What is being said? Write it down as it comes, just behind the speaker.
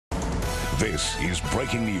This is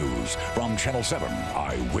breaking news from Channel 7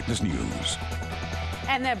 Eyewitness News.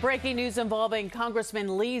 And that breaking news involving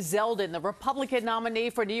Congressman Lee Zeldin, the Republican nominee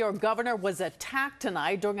for New York governor, was attacked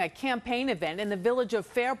tonight during a campaign event in the village of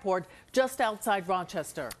Fairport, just outside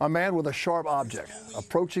Rochester. A man with a sharp object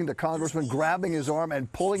approaching the congressman, grabbing his arm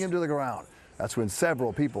and pulling him to the ground. That's when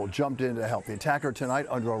several people jumped in to help. The attacker tonight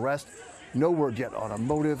under arrest. No word yet on a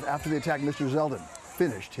motive. After the attack, Mr. Zeldin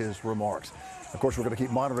finished his remarks. Of course, we're going to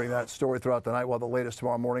keep monitoring that story throughout the night, while the latest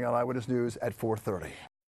tomorrow morning on Eyewitness News at 4:30.